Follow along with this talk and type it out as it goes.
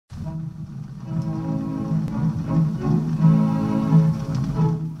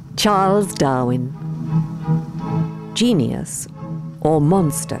Charles Darwin. Genius or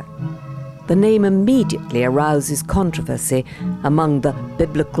monster? The name immediately arouses controversy among the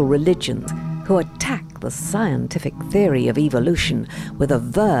biblical religions who attack the scientific theory of evolution with a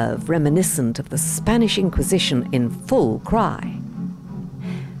verve reminiscent of the Spanish Inquisition in full cry.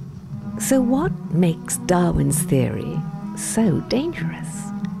 So what makes Darwin's theory so dangerous?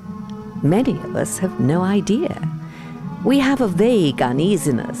 Many of us have no idea. We have a vague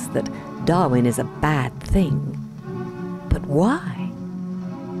uneasiness that Darwin is a bad thing. But why?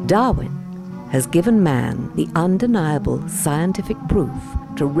 Darwin has given man the undeniable scientific proof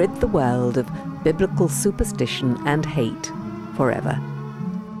to rid the world of biblical superstition and hate forever.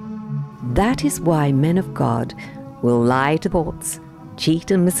 That is why men of God will lie to courts,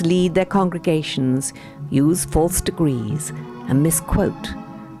 cheat and mislead their congregations, use false degrees, and misquote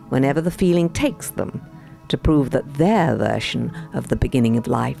whenever the feeling takes them to prove that their version of the beginning of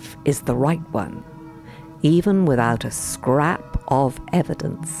life is the right one, even without a scrap of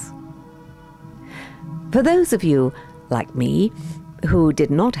evidence. For those of you, like me, who did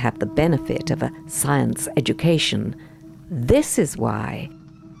not have the benefit of a science education, this is why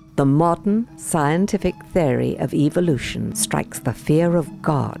the modern scientific theory of evolution strikes the fear of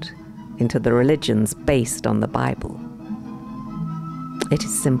God into the religions based on the Bible. It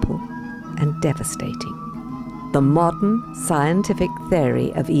is simple and devastating. The modern scientific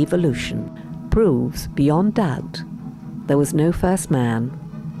theory of evolution proves beyond doubt there was no first man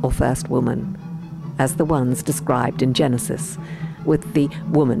or first woman, as the ones described in Genesis, with the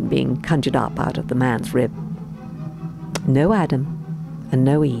woman being conjured up out of the man's rib. No Adam and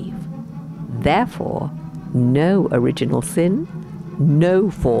no Eve. Therefore, no original sin, no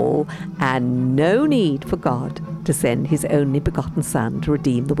fall, and no need for God to send his only begotten Son to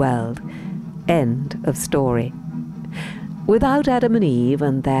redeem the world. End of story. Without Adam and Eve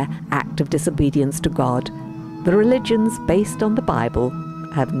and their act of disobedience to God, the religions based on the Bible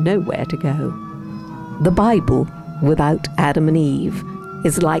have nowhere to go. The Bible without Adam and Eve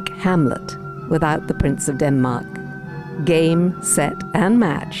is like Hamlet without the Prince of Denmark. Game, set, and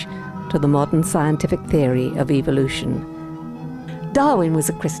match to the modern scientific theory of evolution. Darwin was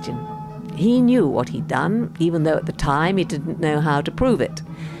a Christian. He knew what he'd done, even though at the time he didn't know how to prove it.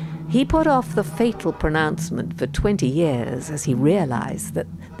 He put off the fatal pronouncement for 20 years as he realized that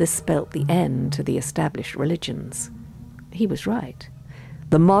this spelt the end to the established religions. He was right.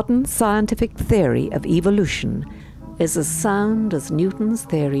 The modern scientific theory of evolution is as sound as Newton's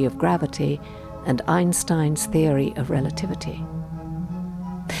theory of gravity and Einstein's theory of relativity.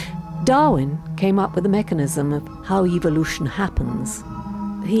 Darwin came up with a mechanism of how evolution happens.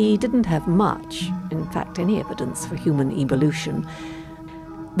 He didn't have much, in fact any evidence for human evolution.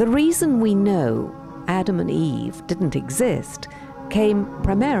 The reason we know Adam and Eve didn't exist came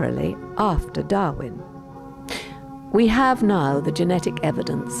primarily after Darwin. We have now the genetic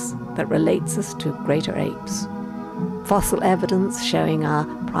evidence that relates us to greater apes, fossil evidence showing our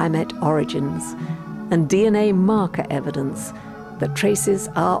primate origins, and DNA marker evidence that traces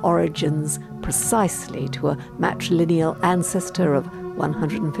our origins precisely to a matrilineal ancestor of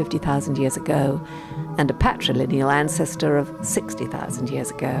 150,000 years ago and a patrilineal ancestor of 60,000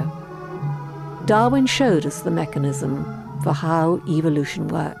 years ago. Darwin showed us the mechanism for how evolution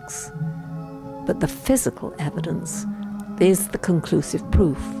works. But the physical evidence is the conclusive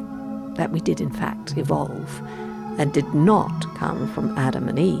proof that we did in fact evolve and did not come from Adam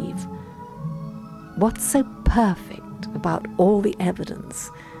and Eve. What's so perfect about all the evidence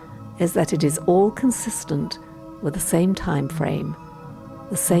is that it is all consistent with the same time frame,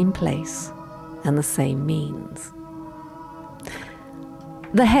 the same place, and the same means.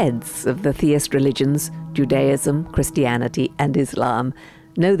 The heads of the theist religions, Judaism, Christianity, and Islam,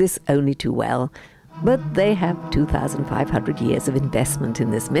 know this only too well, but they have 2,500 years of investment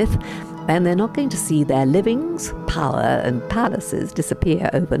in this myth, and they're not going to see their livings, power, and palaces disappear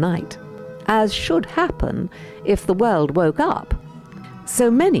overnight, as should happen if the world woke up.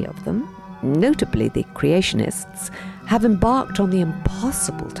 So many of them, notably the creationists, have embarked on the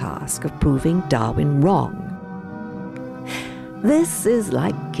impossible task of proving Darwin wrong. This is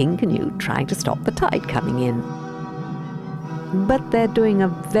like King Canute trying to stop the tide coming in. But they're doing a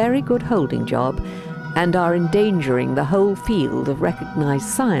very good holding job and are endangering the whole field of recognized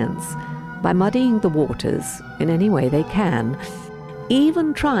science by muddying the waters in any way they can,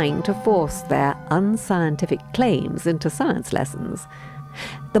 even trying to force their unscientific claims into science lessons.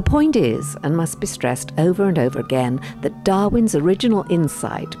 The point is, and must be stressed over and over again, that Darwin's original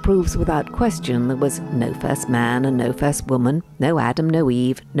insight proves without question there was no first man and no first woman, no Adam, no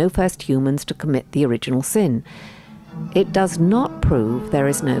Eve, no first humans to commit the original sin. It does not prove there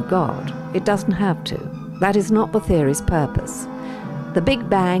is no God. It doesn't have to. That is not the theory's purpose. The Big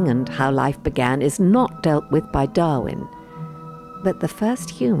Bang and how life began is not dealt with by Darwin. But the first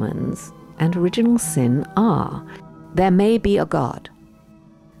humans and original sin are. There may be a God,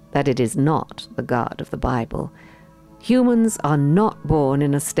 but it is not the God of the Bible. Humans are not born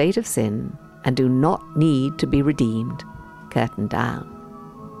in a state of sin and do not need to be redeemed. Curtain down.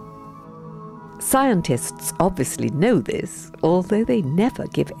 Scientists obviously know this, although they never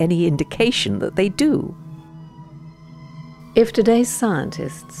give any indication that they do. If today's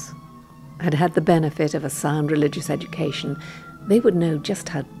scientists had had the benefit of a sound religious education, they would know just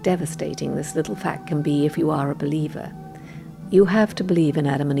how devastating this little fact can be if you are a believer. You have to believe in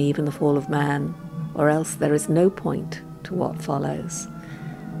Adam and Eve and the fall of man, or else there is no point to what follows.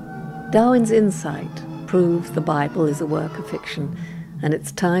 Darwin's insight proves the Bible is a work of fiction, and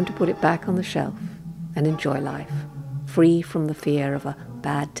it's time to put it back on the shelf and enjoy life, free from the fear of a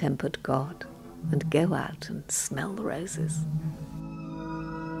bad-tempered God, and go out and smell the roses.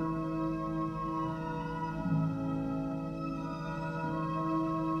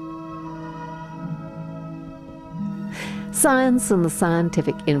 Science and the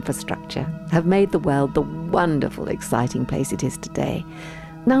scientific infrastructure have made the world the wonderful, exciting place it is today.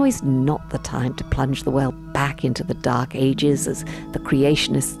 Now is not the time to plunge the world back into the dark ages, as the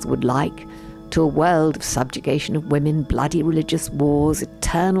creationists would like, to a world of subjugation of women, bloody religious wars,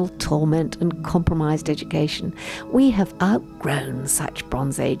 eternal torment and compromised education. We have outgrown such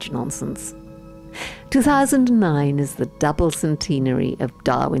Bronze Age nonsense. 2009 is the double centenary of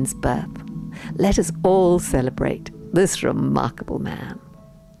Darwin's birth. Let us all celebrate this remarkable man.